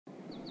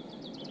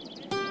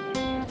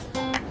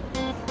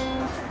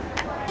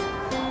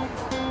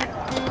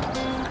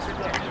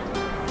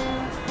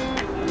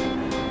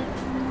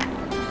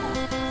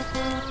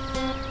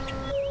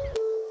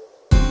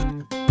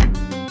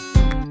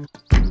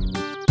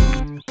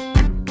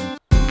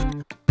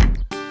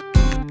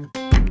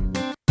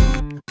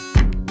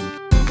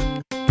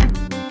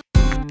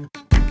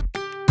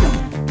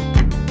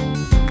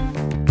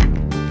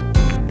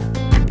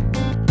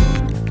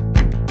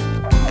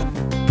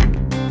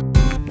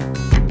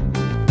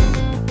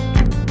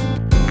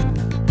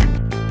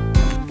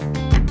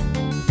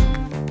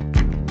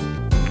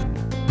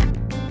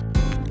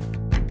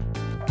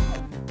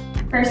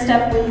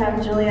up, we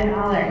have Julia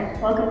Haller.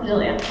 Welcome,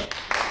 Julia.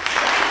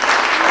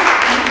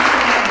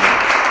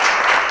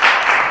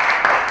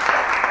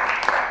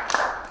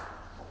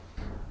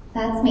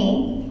 That's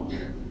me.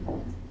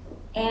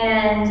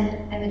 And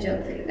I have a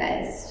joke for you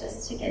guys,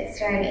 just to get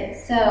started.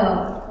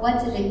 So,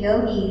 what did a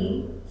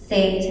yogi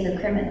say to the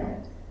criminal?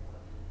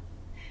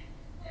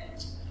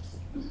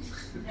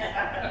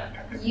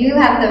 You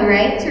have the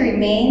right to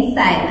remain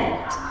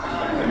silent.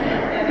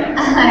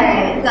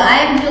 Alright, so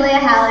I'm Julia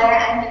Haller.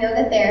 I'm a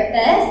yoga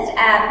therapist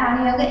at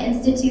Prana Yoga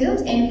Institute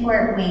in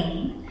Fort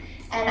Wayne.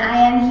 And I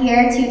am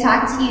here to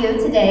talk to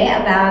you today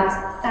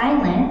about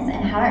silence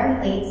and how it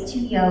relates to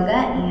yoga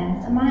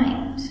and the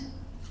mind.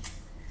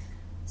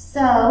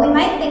 So we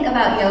might think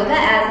about yoga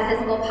as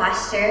physical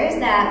postures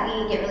that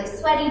we get really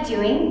sweaty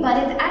doing, but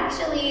it's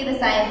actually the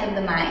science of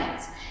the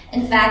mind.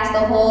 In fact, the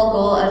whole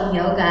goal of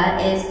yoga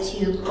is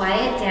to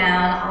quiet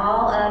down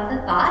all of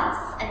the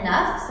thoughts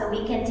enough so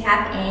we can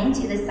tap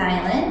into the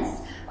silence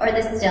or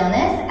the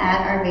stillness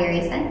at our very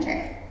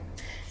center.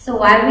 So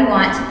why do we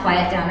want to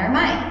quiet down our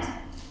mind?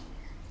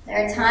 There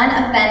are a ton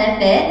of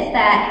benefits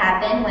that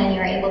happen when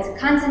you're able to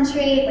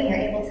concentrate, when you're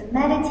able to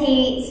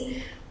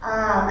meditate.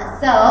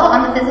 So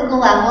on the physical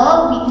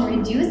level, we can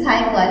reduce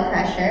high blood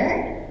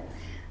pressure.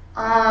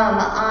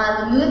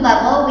 On the mood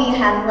level, we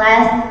have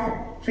less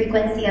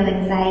frequency of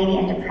anxiety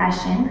and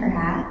depression,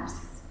 perhaps.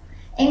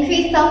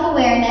 Increased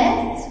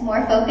self-awareness,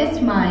 more focused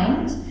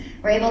mind.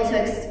 We're able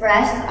to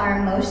express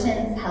our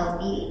emotions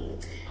healthy.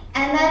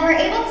 And then we're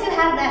able to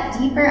have that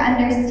deeper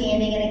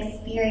understanding and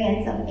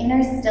experience of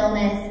inner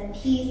stillness,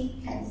 peace,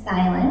 and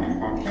silence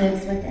that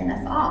lives within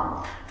us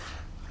all.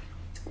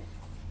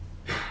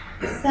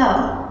 So,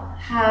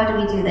 how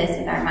do we do this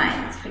with our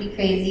mind? It's pretty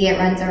crazy, it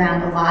runs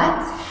around a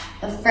lot.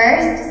 The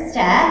first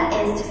step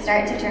is to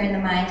start to turn the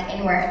mind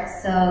inward.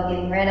 So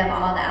getting rid of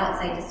all the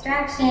outside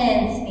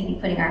distractions, maybe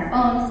putting our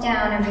phones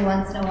down every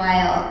once in a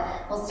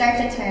while. We'll start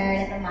to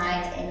turn the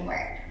mind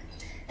inward.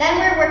 Then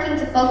we're working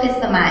to focus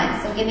the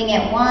mind, so giving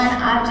it one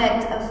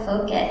object of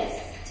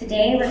focus.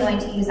 Today we're going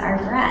to use our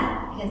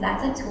breath, because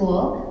that's a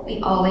tool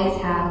we always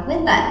have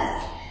with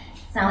us.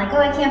 It's not like, oh,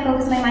 I can't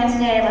focus my mind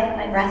today, I left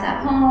my breath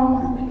at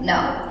home.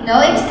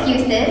 No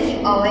excuses,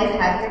 you always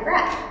have your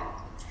breath.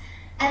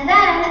 And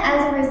then,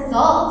 as a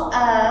result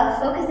of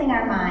focusing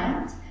our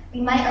mind,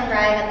 we might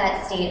arrive at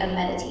that state of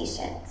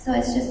meditation. So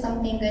it's just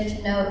something good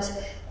to note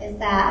is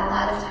that a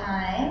lot of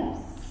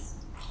times,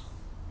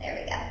 there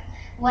we go,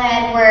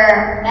 when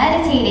we're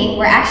meditating,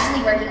 we're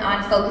actually working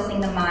on focusing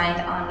the mind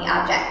on the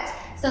object.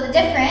 So the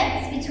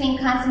difference between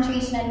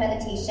concentration and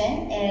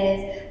meditation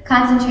is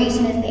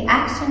concentration is the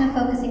action of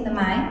focusing the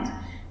mind.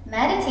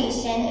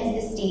 Meditation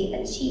is the state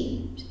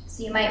achieved.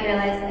 So you might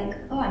realize like,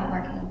 oh, I'm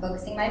working on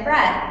focusing my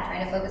breath. I'm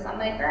trying to focus on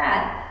my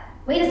breath.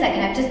 Wait a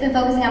second, I've just been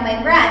focusing on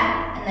my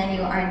breath, and then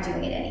you aren't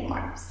doing it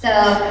anymore. So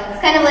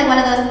it's kind of like one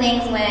of those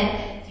things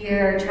when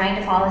you're trying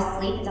to fall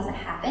asleep, it doesn't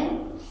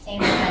happen. Same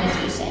with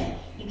meditation.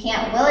 You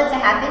can't will it to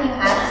happen, you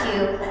have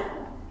to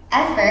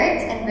effort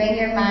and bring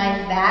your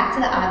mind back to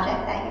the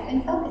object that you've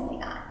been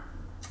focusing on.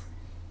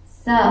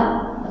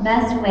 So the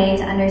best way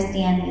to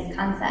understand these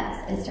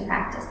concepts is to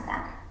practice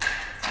them.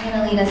 I'm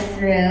going to lead us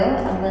through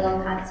a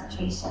little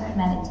concentration and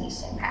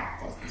meditation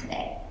practice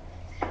today.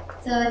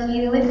 So if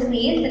you would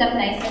please sit up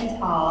nice and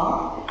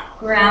tall,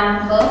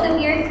 ground both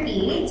of your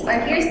feet, or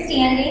if you're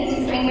standing,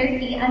 just bring your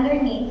feet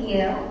underneath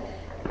you.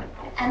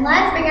 And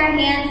let's bring our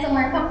hands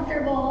somewhere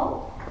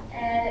comfortable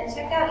and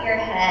check out your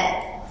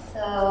head.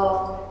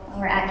 So when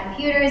we're at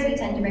computers, we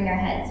tend to bring our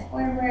heads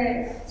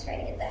forward. Let's try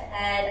to get the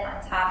head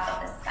on top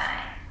of the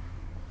spine.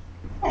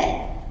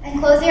 Good. And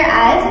close your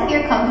eyes if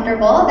you're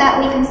comfortable. That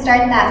we can start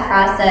that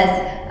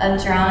process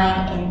of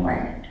drawing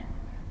inward.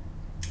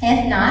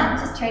 If not,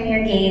 just turn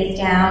your gaze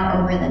down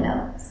over the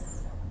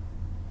nose.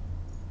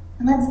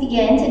 And let's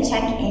begin to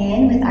check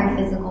in with our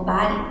physical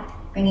body,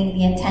 bringing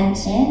the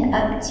attention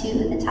up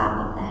to the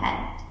top of the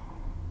head.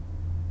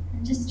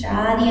 And just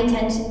draw the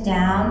attention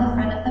down the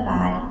front of the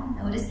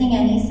body, noticing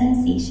any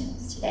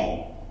sensations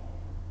today.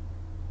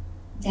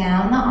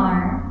 Down the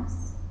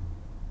arms,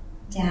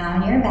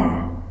 down your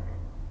back,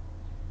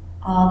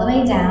 all the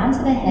way down to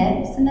the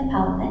hips and the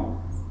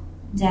pelvis,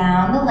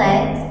 down the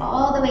legs,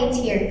 all the way to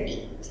your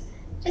feet.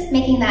 Just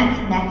making that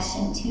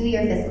connection to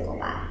your physical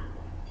body.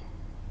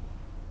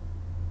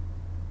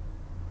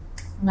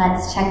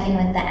 Let's check in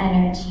with the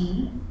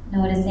energy,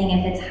 noticing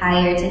if it's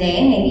higher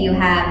today. Maybe you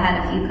have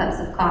had a few cups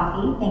of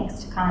coffee,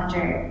 thanks to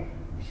Conjure.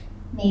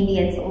 Maybe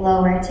it's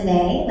lower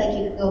today, like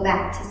you could go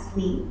back to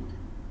sleep.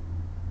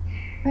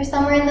 Or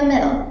somewhere in the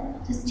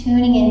middle, just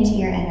tuning into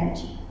your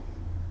energy.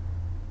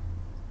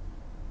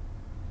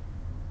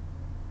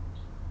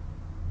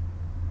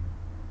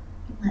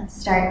 Let's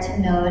start to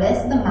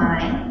notice the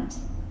mind.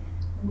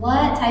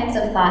 What types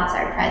of thoughts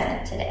are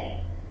present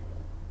today?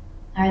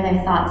 Are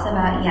there thoughts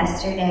about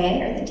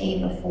yesterday or the day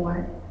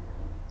before?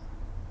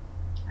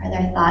 Are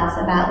there thoughts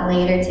about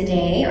later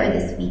today or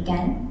this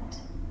weekend?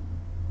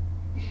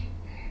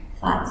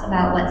 Thoughts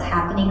about what's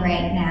happening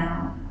right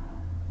now?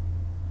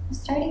 I'm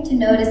starting to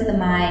notice the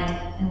mind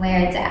and where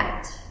it's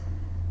at.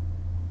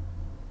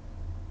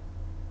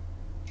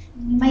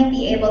 You might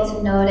be able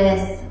to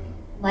notice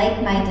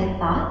like-minded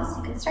thoughts.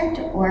 You can start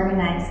to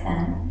organize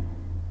them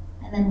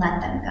and then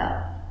let them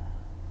go.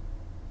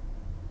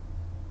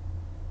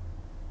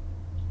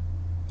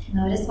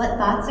 Notice what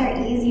thoughts are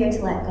easier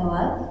to let go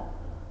of,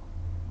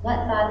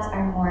 what thoughts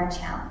are more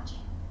challenging.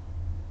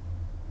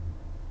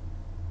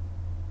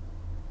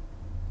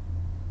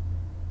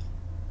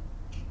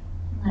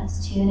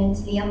 Let's tune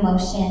into the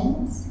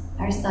emotions,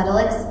 our subtle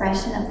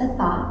expression of the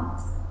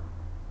thoughts.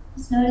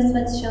 Just notice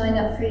what's showing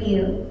up for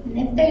you, and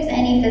if there's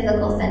any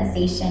physical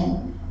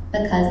sensation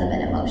because of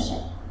an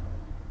emotion.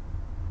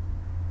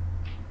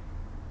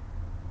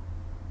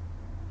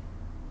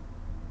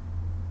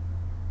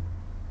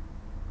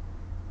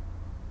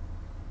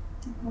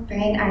 We'll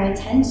bring our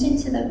attention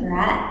to the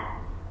breath.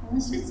 And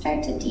let's just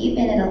start to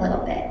deepen it a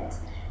little bit.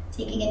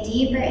 Taking a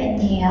deeper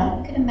inhale,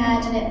 you could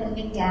imagine it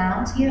moving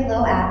down to your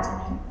low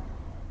abdomen,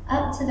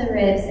 up to the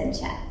ribs and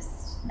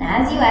chest. And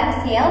as you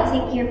exhale,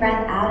 take your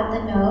breath out of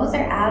the nose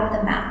or out of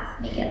the mouth.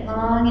 Make it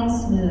long and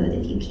smooth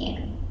if you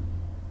can.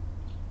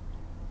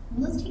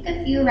 And let's take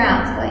a few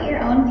rounds. Go at your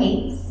own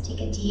pace.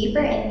 Take a deeper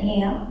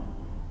inhale,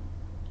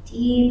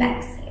 deep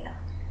exhale.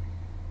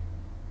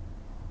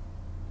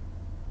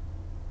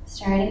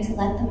 Starting to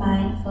let the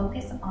mind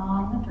focus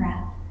on the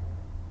breath.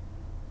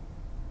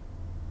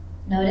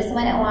 Notice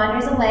when it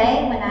wanders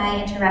away, when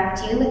I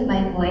interrupt you with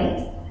my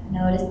voice.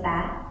 Notice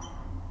that.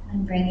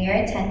 And bring your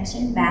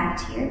attention back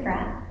to your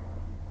breath.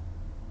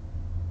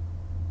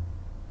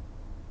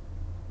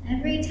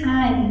 Every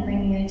time you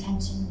bring your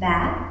attention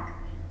back,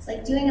 it's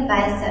like doing a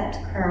bicep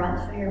curl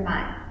for your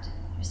mind.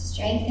 You're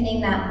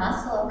strengthening that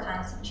muscle of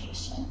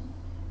concentration.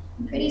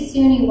 And pretty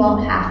soon you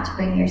won't have to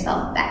bring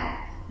yourself back.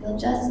 You'll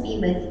just be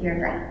with your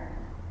breath.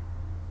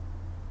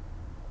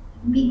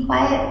 Be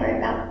quiet for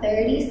about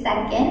 30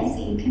 seconds so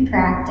you can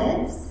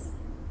practice.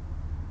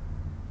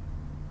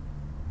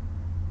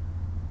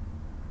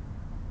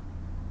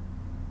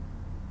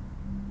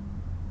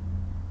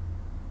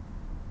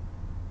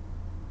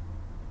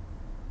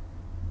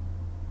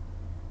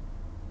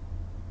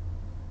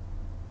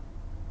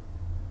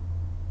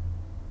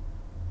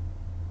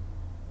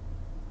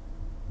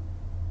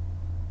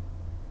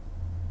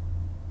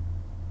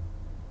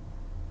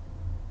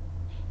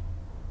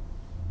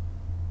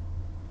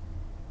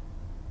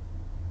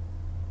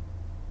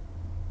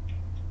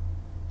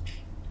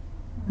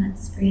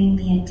 Let's bring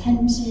the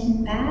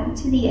attention back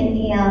to the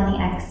inhale and the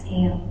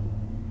exhale,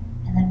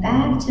 and then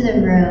back to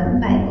the room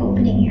by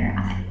opening your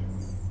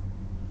eyes.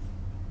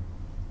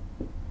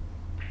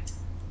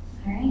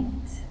 All right.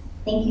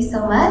 Thank you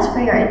so much for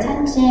your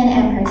attention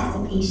and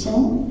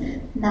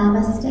participation.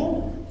 Namaste.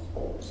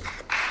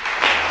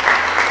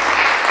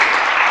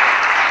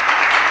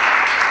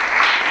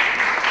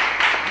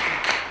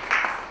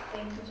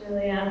 Thank you,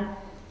 Julia.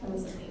 That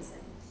was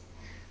amazing.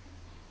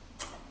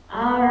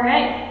 All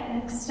right,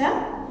 next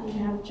up, we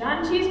have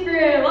John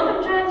Cheesebrew.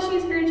 Welcome, John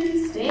Cheesebrew, to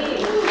the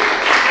stage.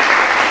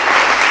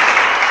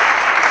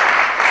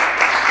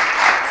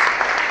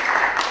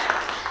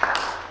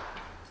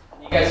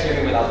 You guys hear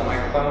me without the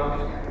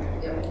microphone?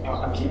 Yep. Oh,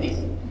 I'm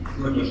kidding.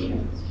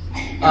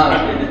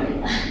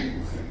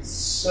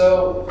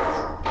 So,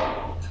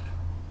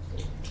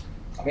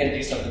 I'm going to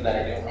do something that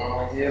I don't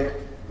normally do.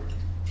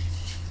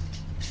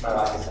 My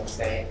life is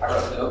insane. I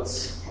wrote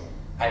notes.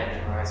 I didn't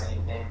memorize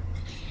anything.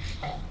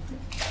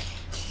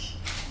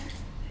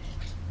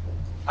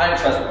 I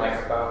didn't trust the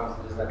microphone because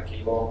it doesn't have a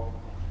cable.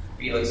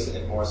 Felix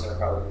and Morrison are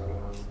probably the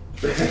one.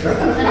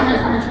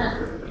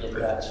 Get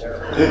that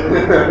joke.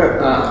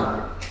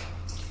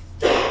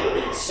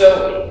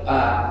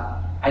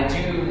 I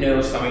do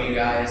know some of you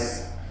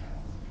guys,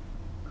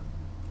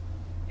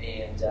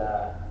 and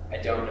I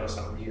don't know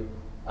some of you.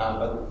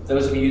 But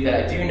those of you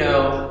that I do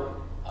know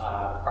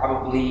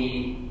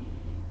probably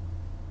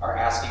are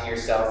asking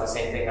yourself the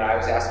same thing that I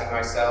was asking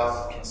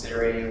myself,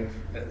 considering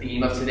the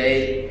theme of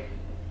today.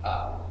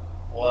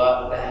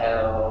 What the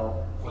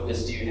hell would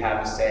this dude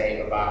have to say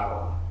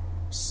about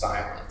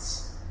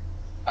silence?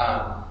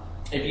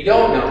 If you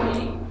don't know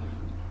me,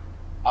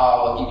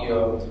 I'll give you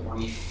a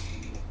brief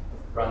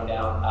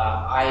rundown.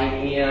 I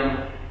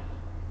am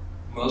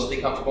mostly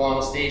comfortable on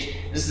the stage.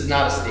 This is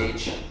not a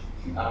stage,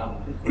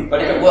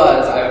 but if it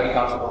was, I would be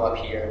comfortable up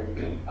here.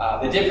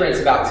 The difference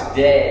about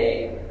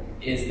today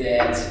is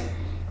that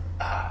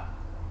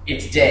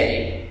it's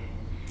day.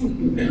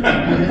 And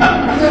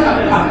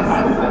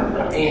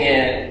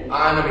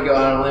I'm going to go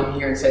out on a limb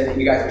here and say that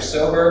you guys are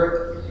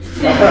sober.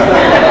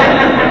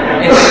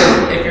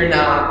 If you're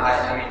not,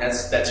 I mean,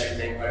 that's your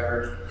thing,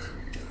 whatever.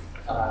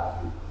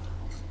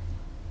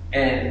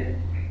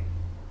 And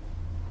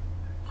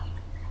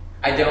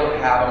I don't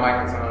have a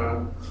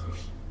microphone.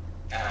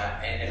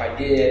 And if I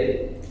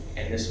did,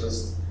 and this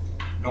was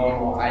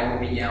normal, I would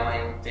be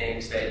yelling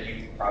things that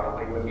you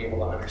probably wouldn't be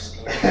able to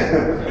understand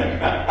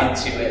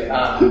into it.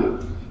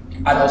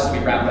 I'd also be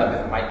wrapped up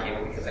in the mic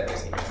cable because that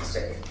makes me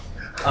safe.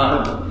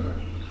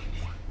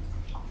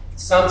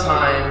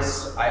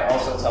 Sometimes I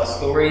also tell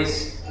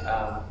stories.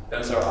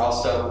 Those are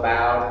also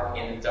loud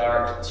in the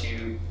dark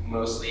to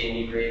mostly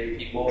inebriated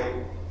people.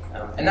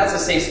 And that's a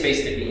safe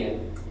space to be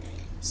in.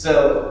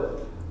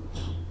 So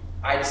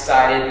I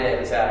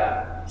decided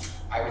that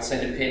I would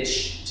send a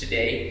pitch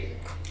today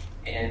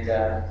and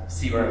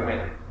see where it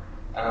went.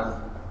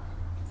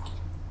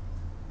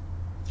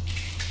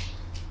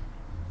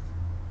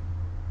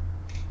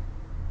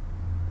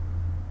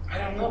 I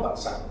don't know about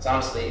silence,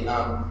 honestly.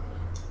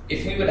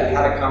 If we would have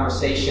had a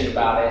conversation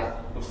about it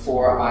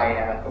before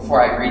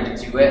I agreed to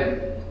do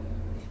it,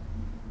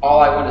 all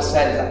I would have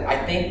said is I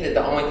think that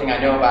the only thing I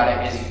know about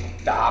it is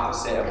the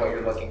opposite of what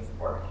you're looking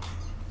for.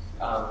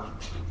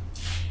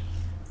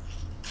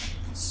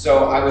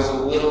 So I was a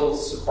little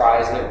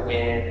surprised that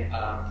when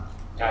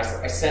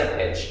I sent a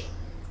pitch,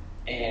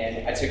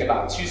 and I took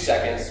about 2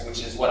 seconds,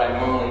 which is what I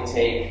normally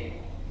take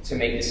to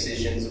make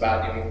decisions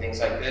about doing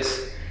things like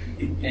this.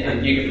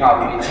 And you could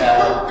probably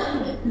tell.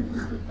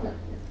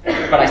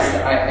 But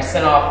I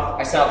sent off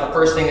the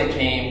first thing that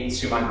came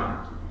to my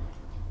mind.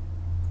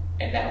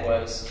 And that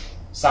was,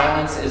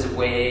 silence is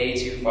way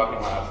too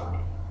fucking loud for me.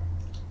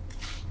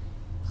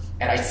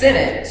 And I sent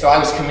it, so I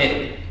was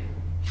committed.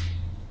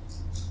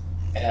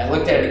 And I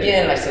looked at it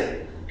again and I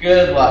said,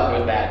 good luck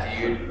with that,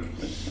 dude.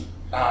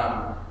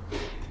 But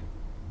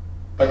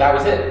that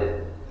was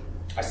it.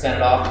 I sent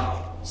it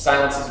off.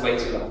 Silence is way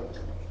too loud.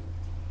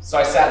 So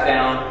I sat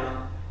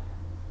down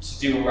to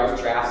do a rough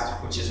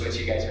draft, which is what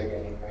you guys are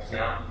getting right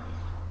now.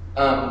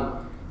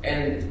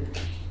 And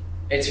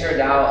it turned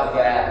out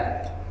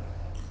that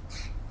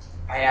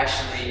I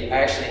actually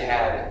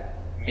had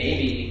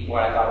maybe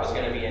what I thought was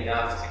going to be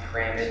enough to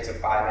cram into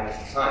 5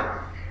 minutes of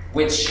time,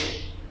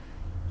 which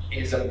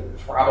is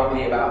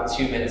probably about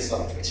 2 minutes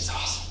left, which is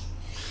awesome.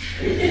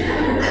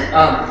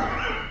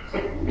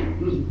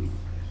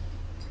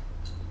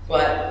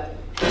 But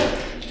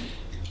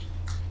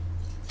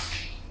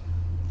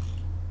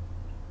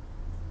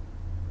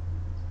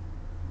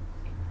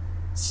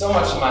so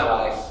much of my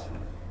life,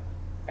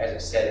 as I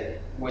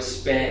said, was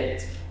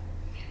spent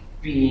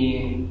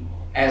being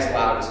as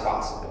loud as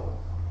possible.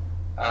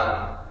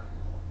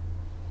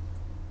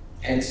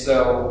 And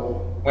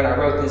so when I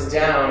wrote this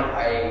down,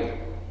 I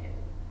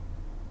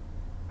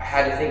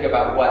had to think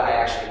about what I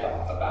actually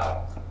thought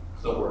about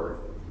the word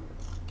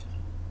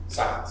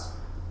silence.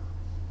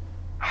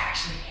 I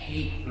actually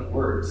hate the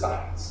word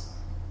silence.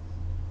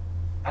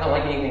 I don't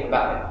like anything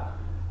about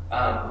it.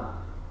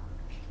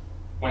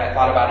 When I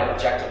thought about it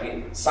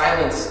objectively,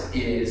 silence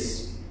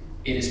is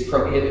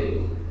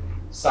prohibited.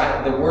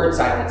 The word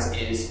silence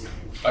is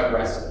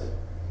aggressive.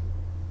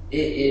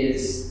 It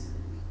is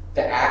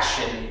the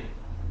action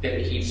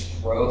that keeps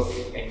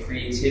growth and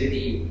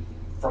creativity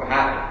from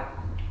happening.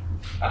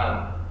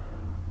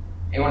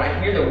 And when I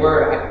hear the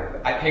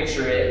word, I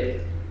picture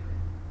it.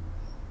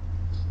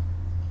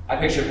 I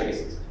picture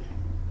voices,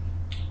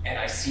 and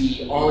I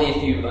see only a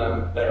few of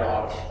them that are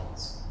audible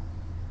ones.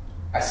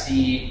 I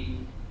see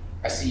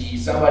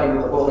somebody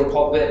with a holy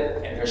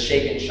pulpit, and they're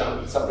shaking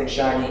something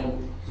shiny,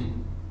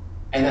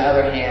 and the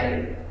other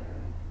hand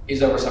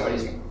is over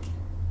somebody's mouth.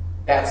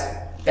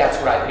 That's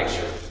what I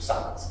picture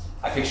silence.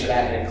 I picture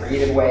that in a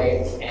creative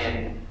way,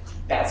 and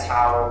that's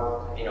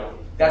how I get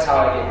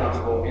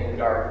comfortable in the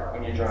dark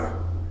when you're drunk,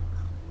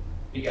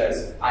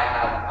 because I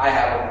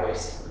have a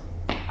voice.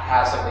 I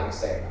have something to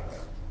say about it.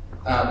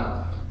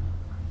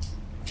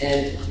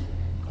 And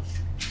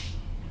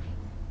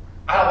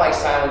I don't like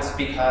silence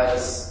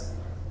because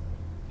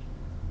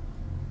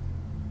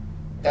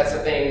that's the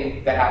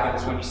thing that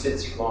happens when you sit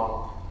too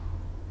long.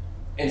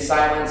 And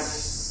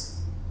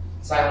silence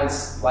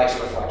likes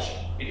reflection,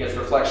 because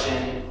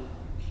reflection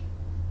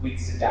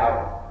leads to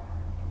doubt.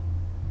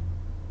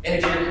 And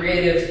if you're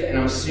creative, and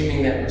I'm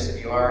assuming that most of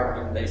you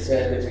are, and they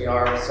said that we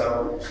are,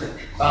 so,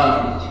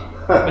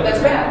 but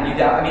that's bad.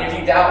 If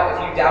you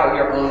doubt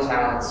your own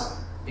talents,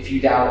 if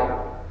you doubt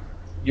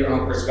your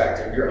own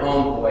perspective, your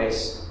own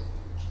voice,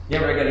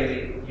 you're never gonna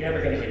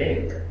get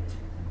anywhere.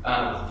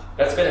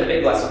 That's been a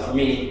big lesson for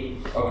me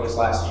over this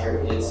last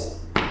year. Is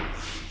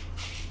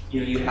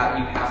you have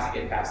to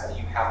get past that.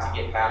 You have to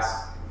get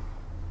past.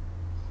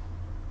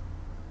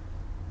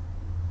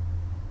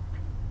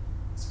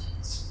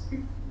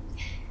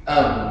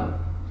 I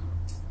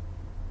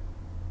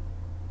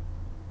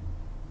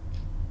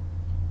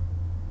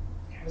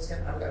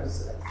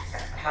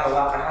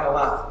had a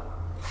lot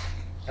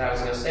that I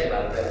was going to say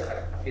about it, but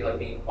I feel like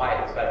being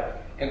quiet is better.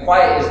 And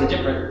quiet is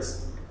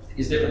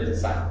different than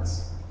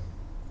silence.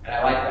 And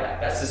I like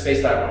that. That's the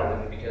space that I want to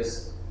live in,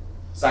 because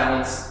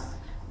silence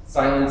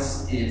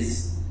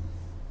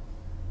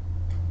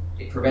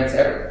it prevents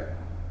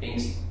everything.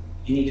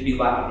 You need to be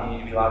loud. You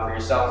need to be loud for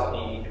yourself,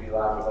 and you need to be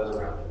loud for those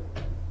around you.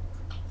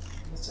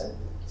 That's it.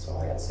 That's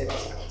all I got to say about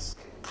silence.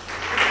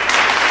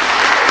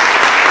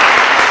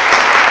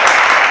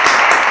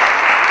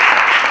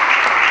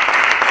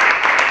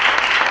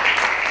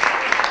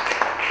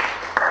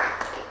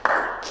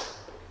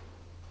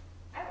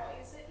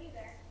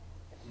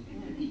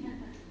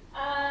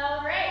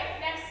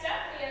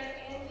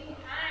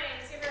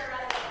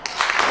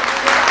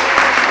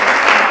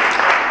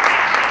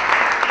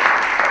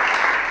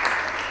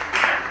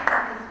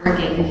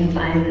 Working, you can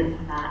find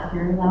a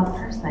very loud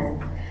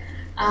person.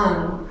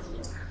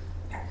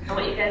 I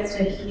want you guys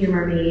to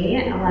humor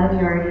me. A lot of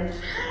you already,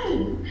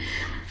 hi,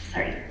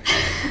 sorry.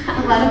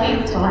 A lot of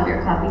you still have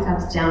your coffee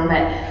cups down,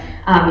 but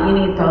you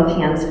need both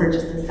hands for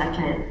just a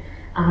second.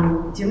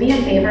 Do me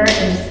a favor and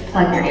just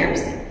plug your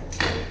ears.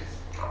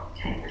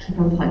 Okay, keep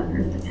them plugged for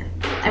a second.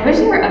 I wish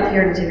you were up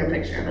here to take a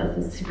picture of this.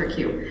 This is super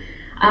cute.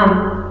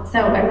 So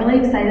I'm really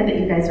excited that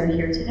you guys are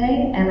here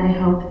today, and I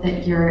hope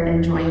that you're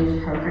enjoying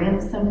the program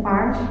so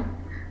far.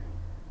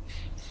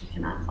 You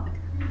cannot plug.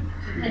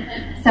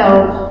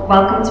 So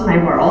welcome to my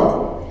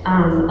world.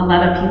 A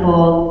lot of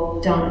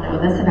people don't know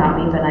this about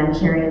me, but I'm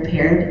hearing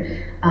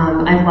impaired.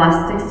 I've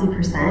lost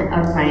 60%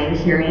 of my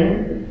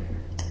hearing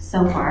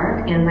so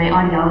far, and my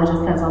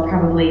audiologist says I'll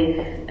probably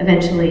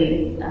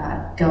eventually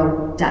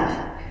go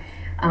deaf.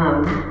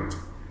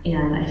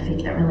 And I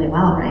fake it really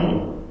well,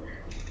 right?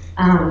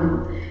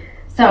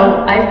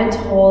 So I've been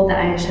told that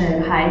I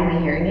should hide my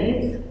hearing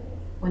aids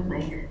with my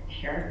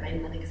hair, my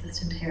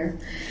non-existent hair.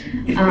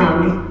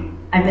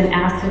 I've been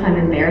asked if I'm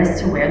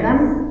embarrassed to wear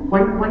them.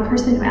 One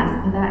person who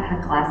asked me that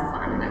had glasses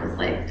on, and I was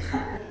like,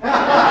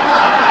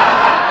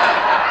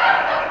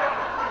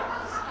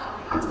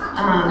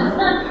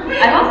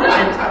 I've also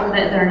been told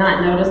that they're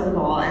not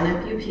noticeable, and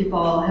a few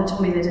people have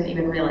told me they didn't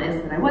even realize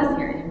that I was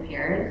hearing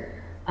impaired.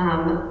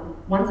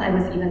 Once I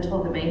was even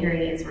told that my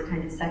hearing aids were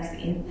kind of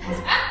sexy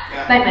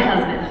by my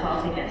husband, so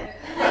I'll take it.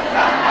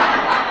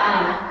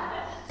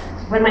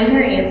 When my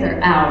hearing aids are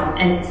out,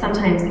 and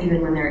sometimes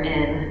even when they're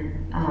in,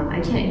 I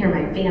can't hear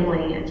my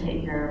family, I can't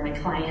hear my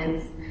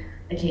clients,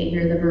 I can't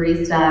hear the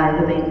barista or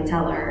the bank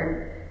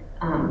teller,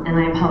 and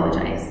I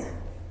apologize.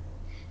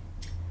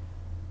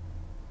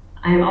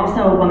 I am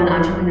also a woman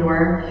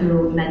entrepreneur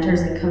who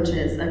mentors and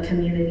coaches a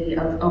community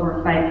of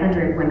over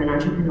 500 women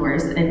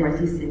entrepreneurs in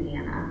Northeast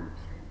Indiana.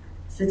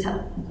 Society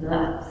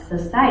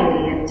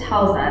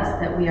tells us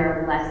that we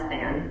are less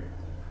than,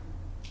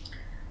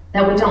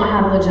 that we don't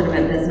have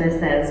legitimate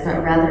businesses,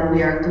 but rather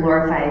we are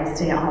glorified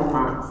stay-at-home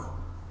moms,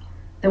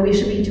 that we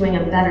should be doing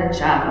a better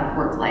job of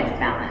work-life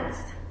balance,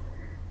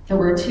 that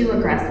we're too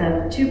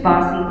aggressive, too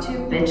bossy, too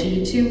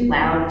bitchy, too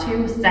loud,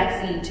 too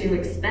sexy, too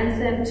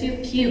expensive, too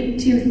cute,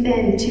 too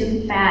thin,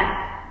 too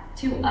fat,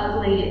 too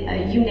ugly,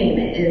 you name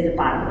it, is a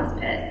bottomless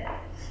pit.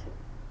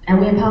 And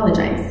we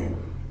apologize.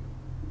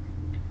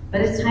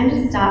 But it's time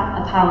to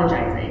stop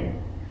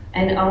apologizing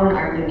and own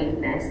our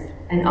uniqueness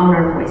and own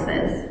our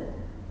voices.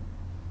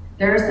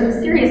 There are some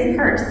serious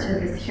perks to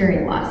this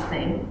hearing loss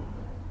thing.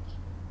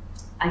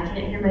 I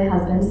can't hear my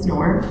husband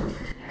snore,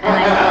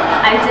 and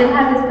I did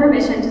have his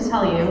permission to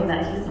tell you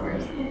that he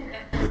snores.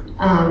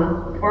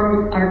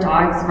 Or our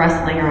dogs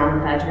wrestling around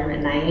the bedroom at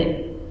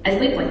night. I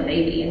sleep like a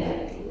baby.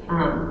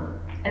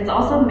 It's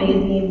also made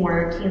me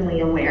more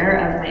keenly aware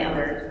of my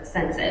other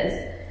senses,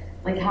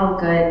 like how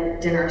good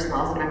dinner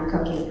smells when I'm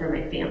cooking for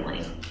my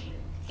family,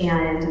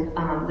 and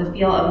the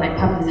feel of my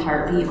puppy's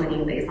heartbeat when he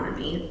lays on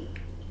me.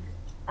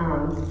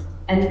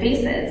 And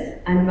faces.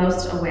 I'm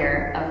most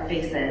aware of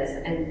faces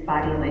and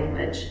body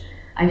language.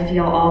 I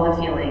feel all the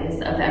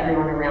feelings of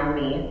everyone around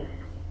me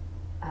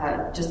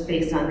just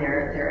based on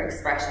their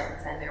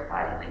expressions and their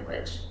body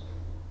language.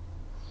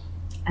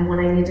 And when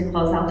I need to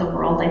close out the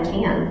world, I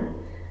can.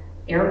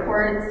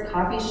 Airports,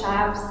 coffee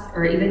shops,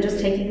 or even just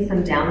taking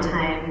some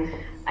downtime,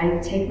 I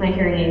take my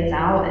hearing aids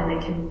out and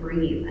I can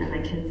breathe and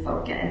I can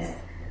focus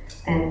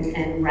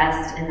and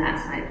rest in that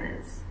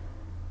silence.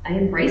 I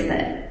embrace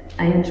it.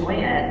 I enjoy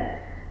it.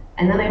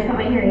 And then I put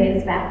my hearing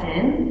aids back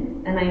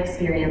in and I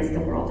experience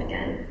the world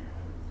again.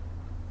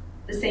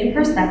 The same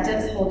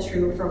perspectives hold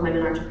true for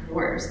women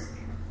entrepreneurs.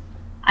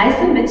 I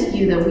submit to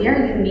you that we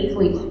are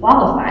uniquely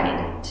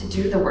qualified to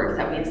do the work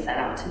that we've set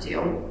out to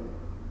do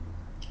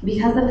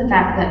because of the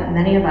fact that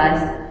many of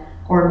us,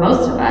 or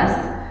most of us,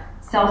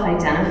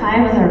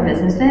 self-identify with our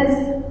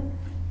businesses.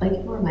 Like,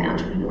 you are my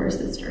entrepreneur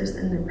sisters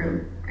in the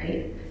room,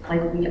 right?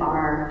 Like, we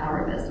are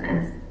our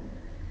business.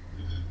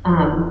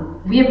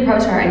 We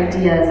approach our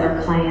ideas,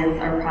 our clients,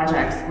 our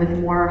projects with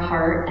more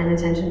heart and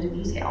attention to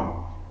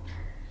detail.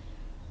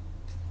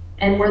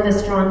 And we're the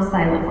strong,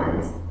 silent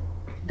ones,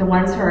 the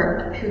ones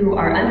who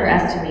are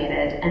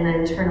underestimated and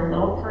then turn a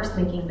little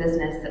purse-making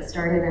business that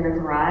started in a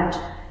garage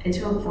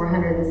into a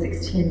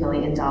 $416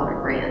 million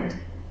brand.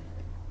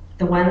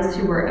 The ones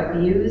who were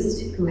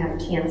abused, who had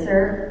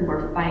cancer, who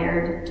were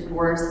fired,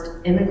 divorced,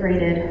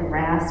 immigrated,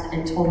 harassed,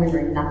 and told we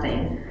were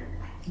nothing,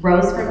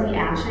 rose from the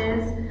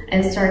ashes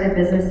and started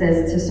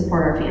businesses to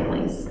support our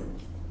families.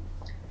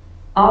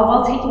 All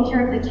while taking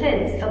care of the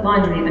kids, the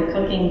laundry, the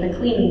cooking, the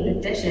cleaning,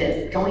 the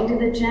dishes, going to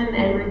the gym,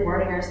 and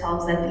rewarding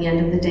ourselves at the end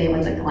of the day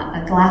with a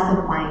glass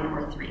of wine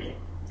or 3.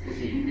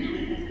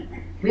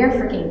 We are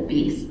freaking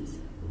beasts.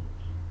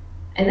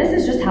 And this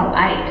is just how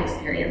I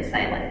experience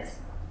silence.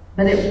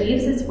 But it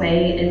weaves its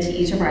way into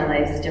each of our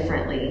lives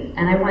differently.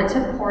 And I want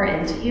to pour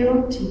into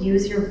you to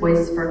use your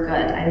voice for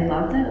good. I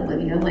love that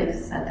Olivia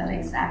said that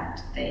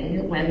exact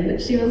thing when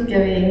she was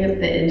giving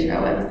the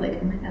intro. I was like,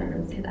 oh my God, I'm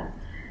gonna say that.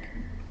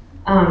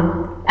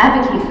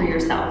 Advocate for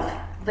yourself.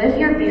 Live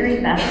your very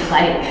best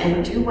life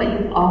and do what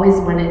you've always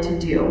wanted to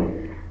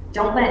do.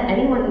 Don't let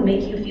anyone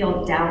make you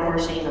feel doubt or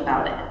shame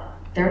about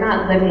it. They're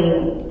not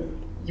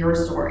living your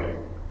story.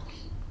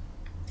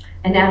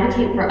 And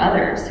advocate for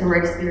others who are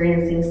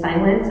experiencing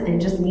silence and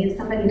just need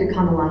somebody to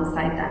come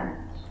alongside them.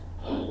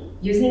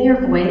 Using your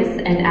voice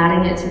and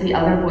adding it to the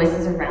other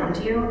voices around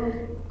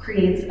you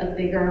creates a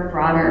bigger,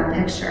 broader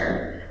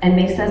picture and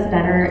makes us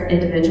better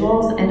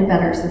individuals and a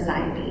better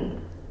society.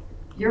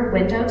 Your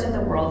window to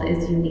the world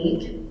is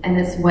unique, and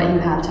it's what you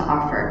have to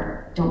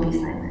offer. Don't be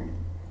silent.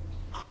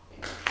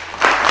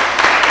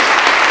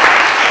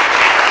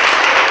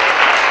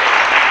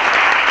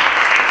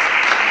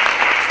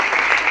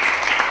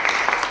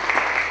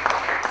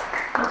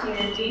 Thank you,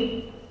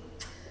 Andie.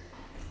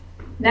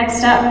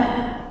 Next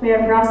up, we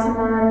have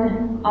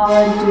Rosamond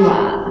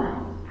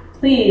Aladua.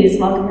 Please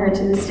welcome her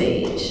to the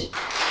stage.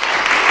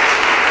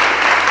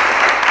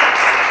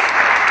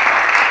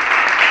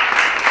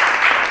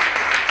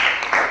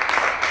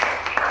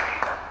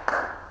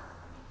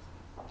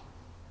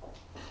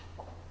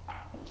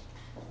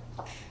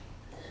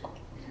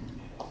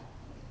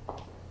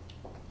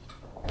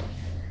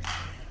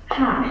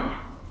 Hi,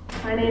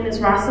 my name is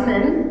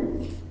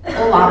Rosamond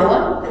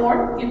Aladua,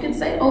 or you can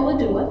say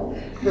Oladua.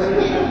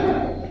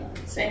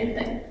 Same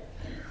thing.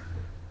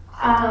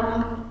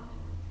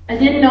 I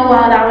didn't know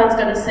what I was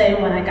going to say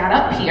when I got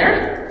up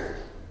here.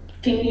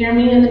 Can you hear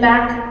me in the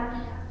back?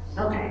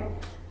 Okay.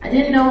 I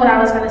didn't know what I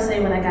was going to say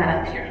when I got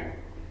up here.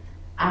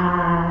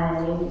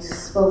 I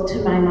spoke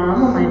to my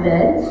mom on my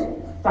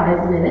bed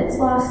 5 minutes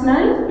last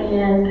night,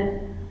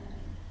 and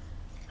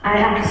I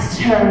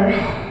asked her,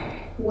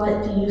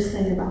 what do you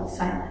say about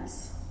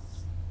silence?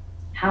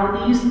 How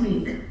do you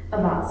speak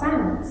about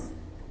silence?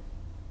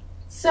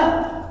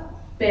 So,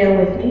 bear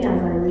with me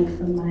as I read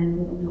from my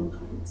little note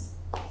cards.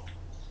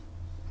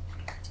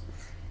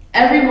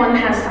 Everyone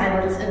has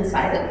silence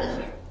inside of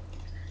them.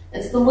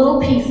 It's the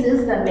little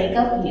pieces that make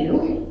up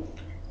you.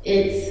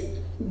 It's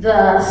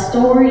the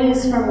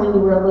stories from when you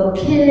were a little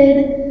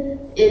kid.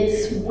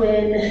 It's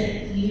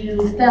when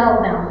you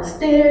fell down the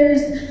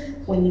stairs,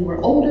 when you were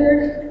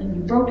older and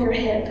you broke your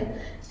hip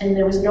and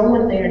there was no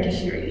one there to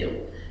hear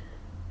you.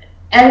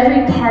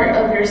 Every part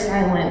of your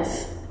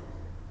silence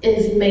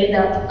is made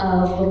up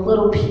of the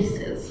little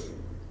pieces.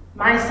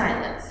 My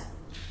silence.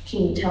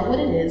 Can you tell what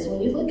it is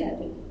when you look at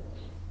me?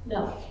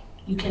 No,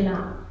 you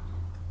cannot.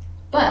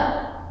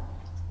 But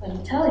let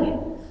me tell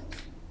you,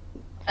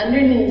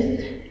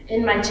 underneath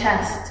in my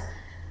chest,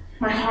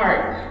 my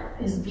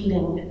heart is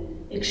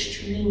beating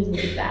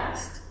extremely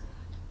fast.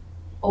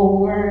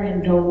 Over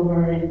and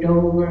over and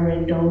over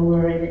and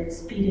over, and it's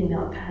speeding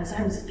up as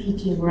I'm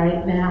speaking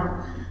right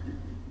now.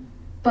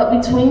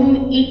 But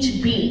between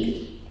each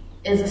beat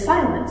is a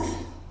silence,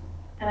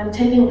 and I'm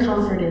taking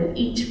comfort in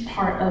each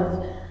part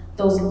of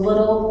those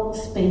little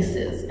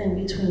spaces in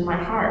between my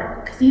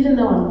heart, because even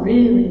though I'm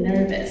really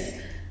nervous,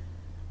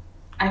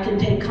 I can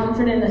take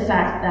comfort in the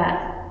fact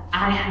that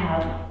I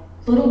have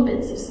little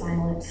bits of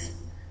silence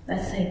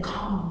that say,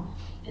 calm,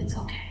 it's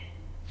okay.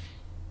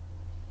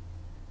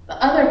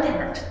 The other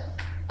part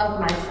of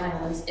my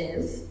silence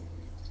is,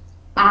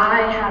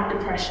 I have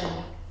depression.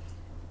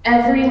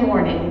 Every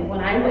morning when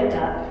I wake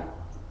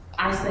up,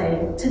 I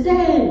say,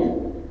 today,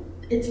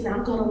 it's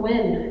not gonna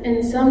win,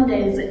 and some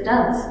days it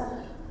does.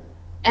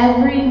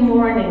 Every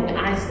morning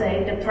I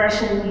say,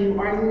 depression, you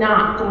are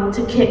not going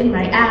to kick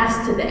my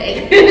ass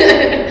today.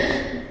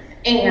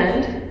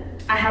 And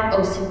I have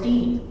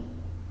OCD.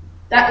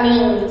 That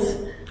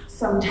means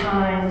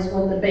sometimes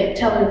when the bank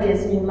teller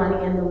gives me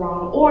money in the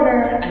wrong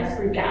order, I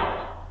freak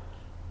out.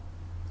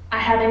 I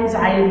have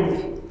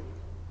anxiety.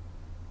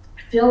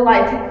 I feel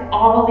like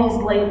all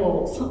these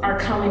labels are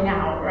coming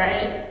out,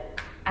 right?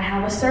 I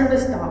have a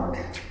service dog.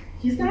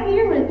 He's not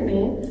here with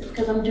me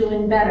because I'm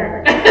doing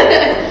better.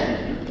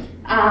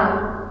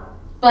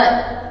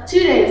 But 2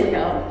 days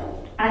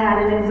ago, I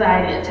had an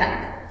anxiety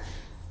attack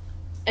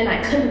and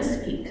I couldn't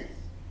speak.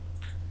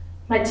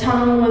 My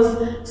tongue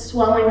was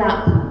swelling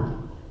up.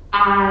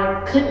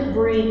 I couldn't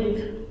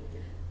breathe.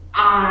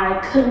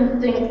 I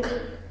couldn't think.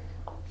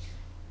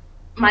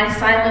 My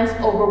silence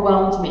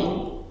overwhelmed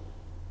me.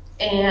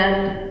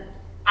 And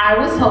I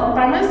was helped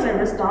by my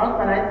service dog,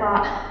 but I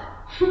thought,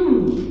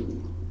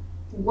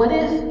 what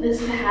if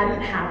this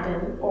hadn't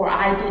happened or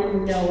I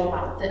didn't know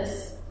about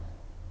this?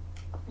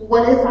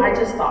 What if I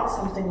just thought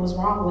something was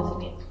wrong with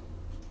me?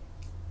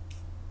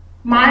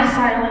 My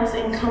silence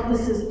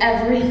encompasses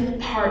every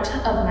part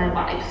of my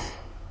life.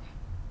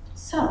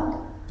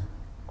 So,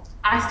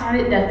 I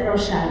started Death Row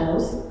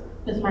Shadows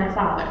with my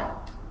father.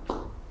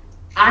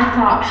 I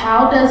thought,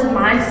 how does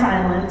my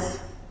silence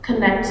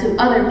connect to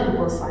other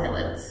people's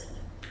silence?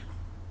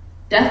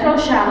 Death Row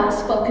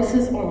Shadows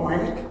focuses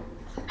on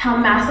how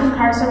mass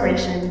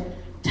incarceration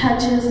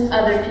touches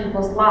other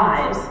people's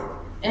lives,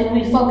 and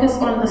we focus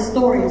on the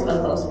stories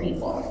of those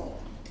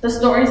people. The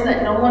stories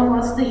that no one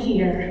wants to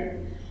hear,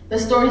 the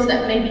stories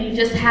that maybe you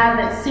just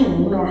haven't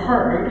seen or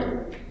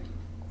heard,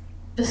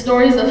 the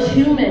stories of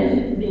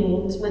human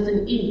beings with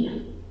an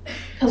E,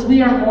 because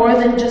we are more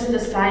than just the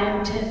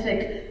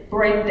scientific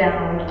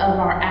breakdown of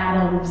our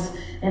atoms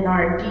and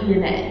our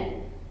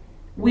DNA.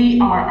 We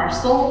are our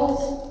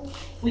souls,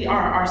 we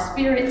are our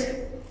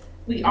spirit,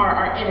 we are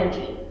our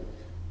energy,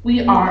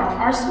 we are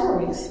our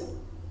stories,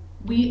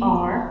 we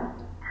are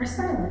our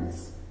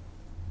silence.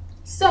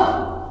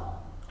 So,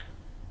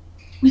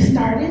 we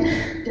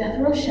started Death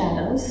Row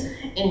Shadows,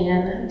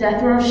 and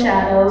Death Row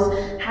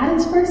Shadows had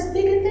its first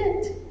big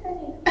event.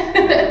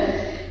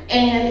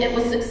 And it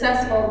was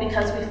successful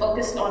because we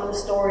focused on the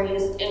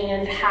stories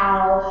and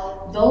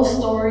how those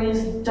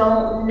stories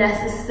don't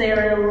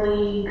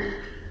necessarily,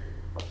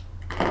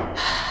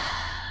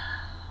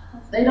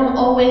 they don't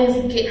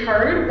always get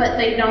heard, but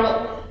they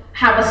don't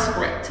have a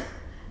script.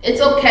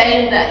 It's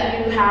okay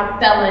that you have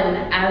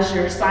felon as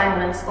your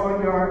silence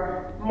or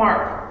your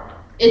mark.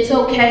 It's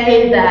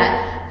okay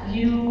that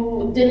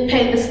you didn't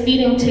pay the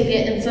speeding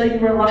ticket and so you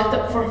were locked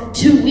up for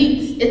 2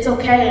 weeks. It's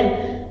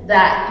okay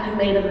that you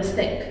made a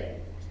mistake.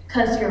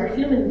 Because you're a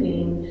human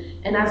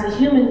being, and as a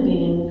human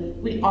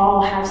being, we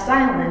all have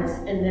silence,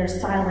 and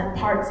there's silent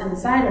parts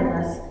inside of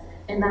us,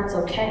 and that's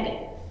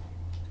okay.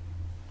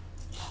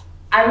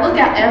 I look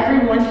at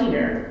everyone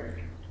here,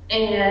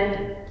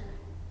 and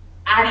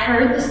I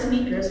heard the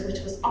speakers, which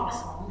was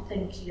awesome,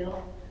 thank you.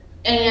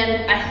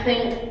 And I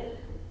think,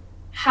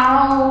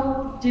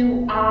 how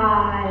do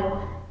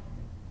I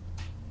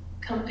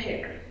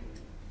compare?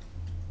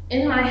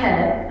 In my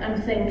head, I'm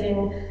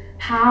thinking,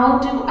 how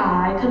do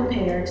I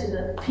compare to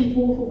the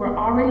people who were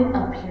already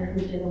up here who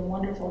did a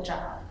wonderful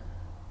job?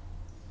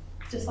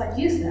 Just like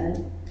you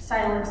said,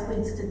 silence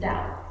leads to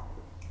doubt.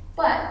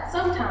 But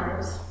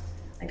sometimes,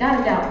 I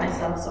gotta doubt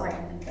myself so I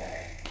can be better.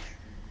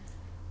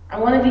 I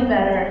wanna be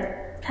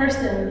better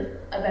person,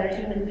 a better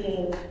human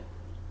being,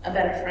 a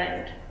better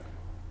friend.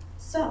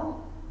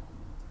 So,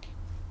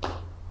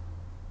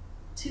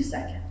 2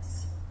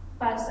 seconds,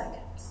 5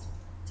 seconds,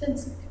 10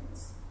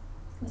 seconds.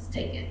 Let's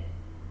take it.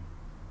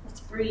 Let's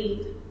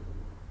breathe.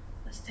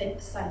 Let's take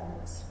the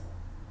silence.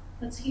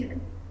 Let's hear it.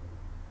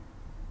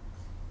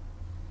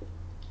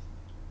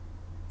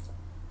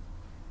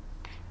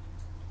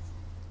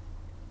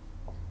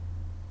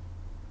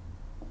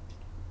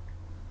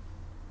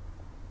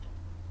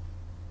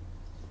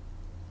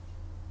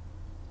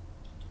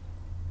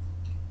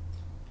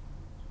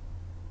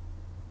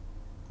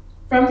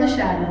 From the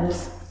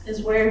shadows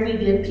is where we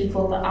give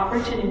people the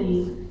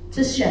opportunity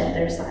to shed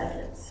their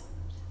silence,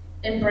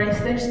 embrace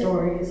their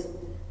stories,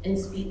 and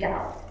speak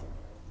out.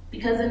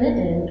 Because in the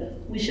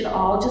end, we should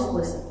all just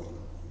listen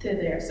to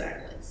their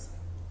silence.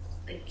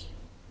 Thank you.